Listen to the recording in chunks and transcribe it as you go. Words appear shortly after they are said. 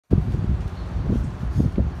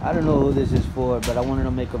I don't know who this is for, but I wanted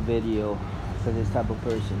to make a video for this type of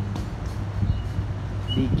person.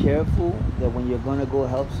 Be careful that when you're going to go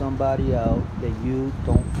help somebody out, that you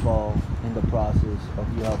don't fall in the process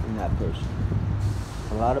of you helping that person.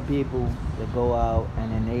 A lot of people that go out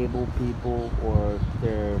and enable people, or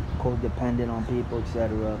they're codependent on people,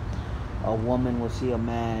 etc. A woman will see a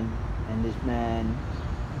man, and this man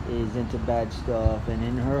is into bad stuff, and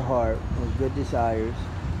in her heart with good desires,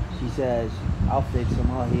 she says, I'll fix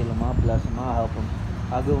him, I'll heal him, I'll bless him, I'll help him,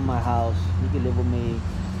 I'll give him my house, he can live with me,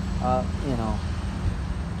 you know.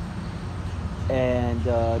 And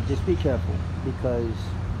just be careful, because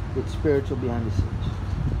it's spiritual behind the scenes.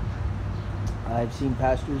 I've seen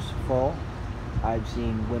pastors fall, I've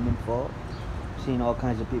seen women fall, I've seen all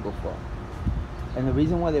kinds of people fall. And the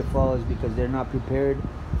reason why they fall is because they're not prepared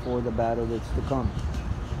for the battle that's to come.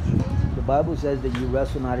 The Bible says that you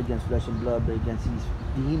wrestle not against flesh and blood, but against these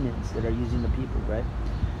demons that are using the people, right?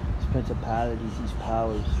 These principalities, these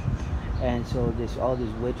powers. And so all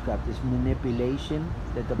this witchcraft, this manipulation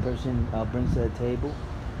that the person brings to the table,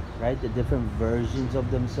 right? The different versions of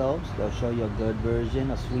themselves. They'll show you a good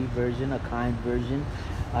version, a sweet version, a kind version,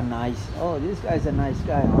 a nice, oh, this guy's a nice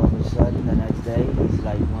guy. And all of a sudden, the next day, he's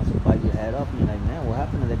like, he wants to bite your head off. And you're like, man, what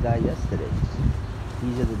happened to the guy yesterday?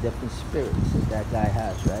 These are the different spirits that guy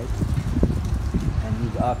has, right? And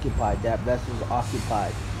he's occupied. That vessel's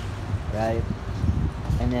occupied, right?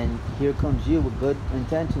 And then here comes you with good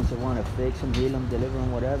intentions to want to fix him, heal him, deliver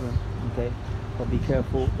him, whatever. Okay? But be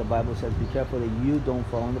careful. The Bible says be careful that you don't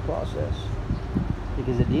fall in the process.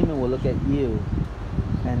 Because the demon will look at you,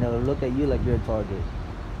 and they'll look at you like you're a target.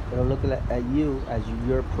 They'll look at you as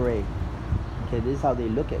your prey. Okay? This is how they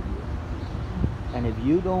look at you. And if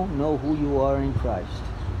you don't know who you are in Christ,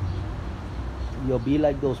 you'll be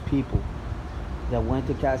like those people that went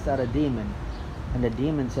to cast out a demon, and the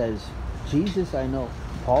demon says, Jesus I know,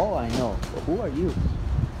 Paul I know, but who are you?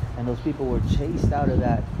 And those people were chased out of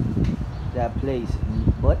that place,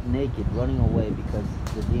 butt naked, running away, because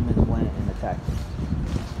the demons went and attacked them.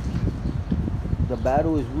 The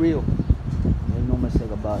battle is real. There's no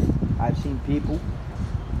mistake about it. I've seen people,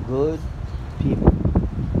 good people,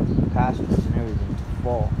 pastors and everything,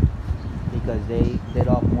 fall because they bit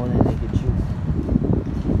off more than they could chew.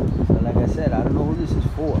 But like I said, I don't know who this is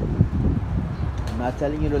for. I'm not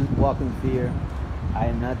telling you to walk in fear. I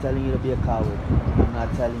am not telling you to be a coward. I'm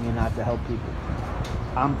not telling you not to help people.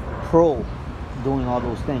 I'm pro doing all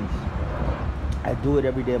those things. I do it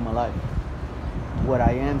every day of my life. What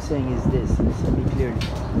I am saying is this, listen to me clearly.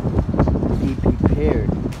 Be prepared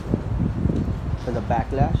for the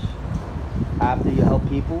backlash. After you help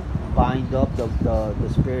people, bind up the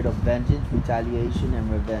spirit of vengeance, retaliation, and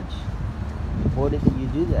revenge. It's important that you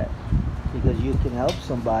do that, because you can help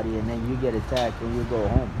somebody and then you get attacked and you go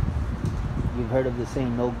home. You've heard of the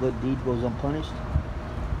saying, no good deed goes unpunished?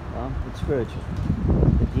 Well, it's spiritual.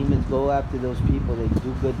 The demons go after those people, they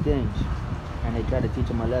do good things, and they try to teach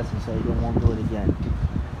them a lesson so they won't do it again.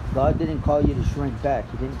 God didn't call you to shrink back.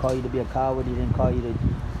 He didn't call you to be a coward. He didn't call you to,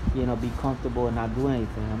 be comfortable and not do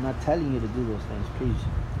anything. I'm not telling you to do those things. Please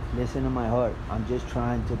listen to my heart. I'm just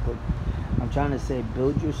trying to say,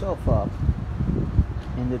 build yourself up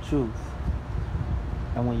in the truth.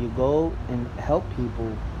 And when you go and help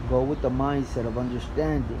people, go with the mindset of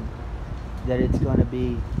understanding that it's going to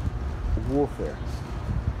be warfare.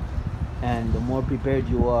 And the more prepared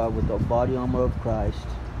you are with the body armor of Christ,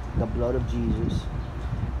 the blood of Jesus,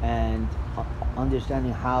 and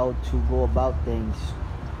understanding how to go about things,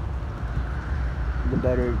 the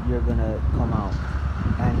better you're going to come out.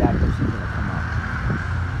 And that person's going to come out.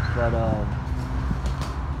 But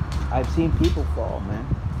I've seen people fall, man.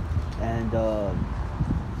 And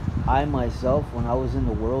I myself, when I was in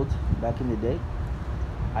the world back in the day,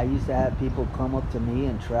 I used to have people come up to me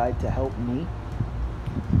and try to help me.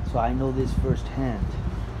 So I know this firsthand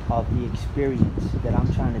of the experience that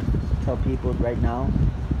I'm trying to tell people right now.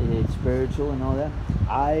 It's spiritual and all that.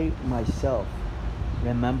 I myself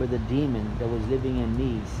remember the demon that was living in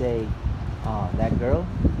me say, oh, that girl,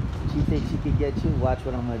 she thinks she could get you, watch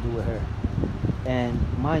what I'm going to do with her. And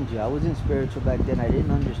mind you, I wasn't spiritual back then. I didn't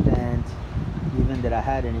understand even that I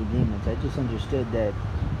had any demons. I just understood that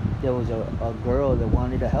there was a girl that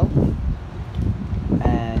wanted to help me.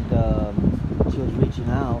 And she was reaching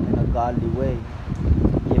out in a godly way,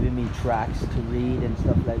 giving me tracts to read and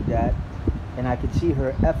stuff like that. And I could see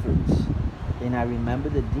her efforts. And I remember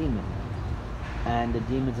the demon. And the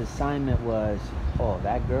demon's assignment was, oh,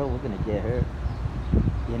 that girl, we're going to get her.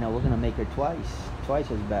 We're going to make her twice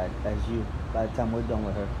as bad as you by the time we're done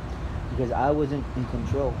with her. Because I wasn't in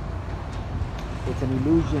control. It's an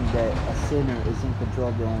illusion that a sinner is in control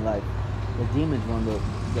of their own life. The demons run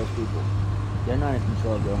those people. They're not in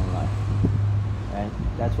control of their own life, right?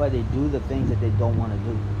 That's why they do the things that they don't want to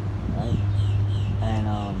do, right?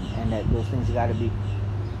 And that those things got to be,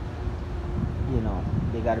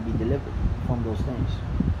 they got to be delivered from those things.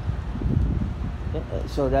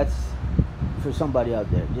 So that's for somebody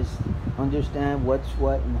out there. Just understand what's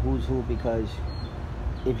what and who's who, because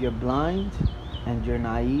if you're blind and you're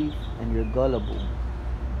naive and you're gullible,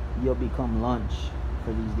 you'll become lunch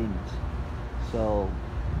for these demons. So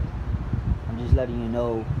I'm just letting you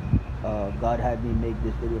know, God had me make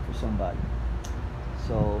this video for somebody.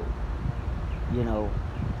 So,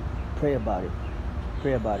 pray about it.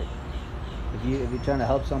 Pray about it. If you're trying to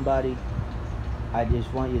help somebody, I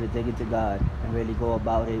just want you to take it to God and really go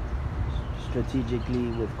about it strategically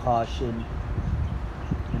with caution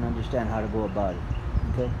and understand how to go about it.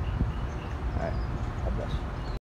 Okay? All right.